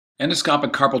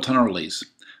Endoscopic carpal tunnel release.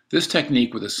 This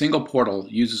technique with a single portal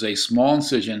uses a small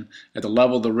incision at the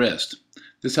level of the wrist.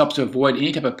 This helps to avoid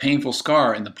any type of painful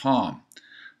scar in the palm.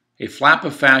 A flap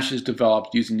of fascia is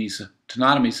developed using these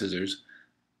tenotomy scissors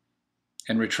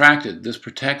and retracted. This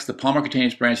protects the palmar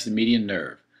cutaneous branch of the median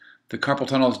nerve. The carpal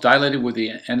tunnel is dilated with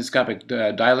the endoscopic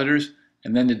dilators,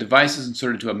 and then the device is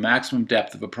inserted to a maximum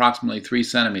depth of approximately 3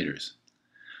 centimeters.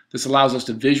 This allows us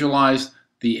to visualize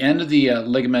the end of the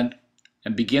ligament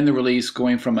and begin the release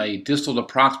going from a distal to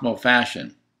proximal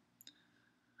fashion.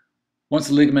 Once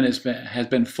the ligament has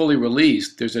been fully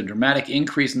released, there's a dramatic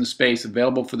increase in the space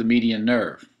available for the median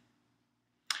nerve,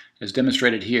 as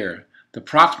demonstrated here. The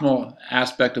proximal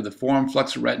aspect of the forearm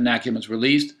flexor retinaculum is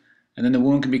released, and then the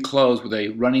wound can be closed with a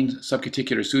running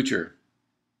subcuticular suture.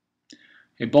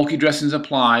 A bulky dressing is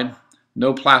applied.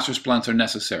 No plaster splints are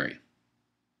necessary.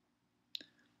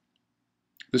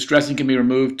 This dressing can be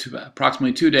removed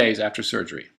approximately 2 days after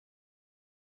surgery.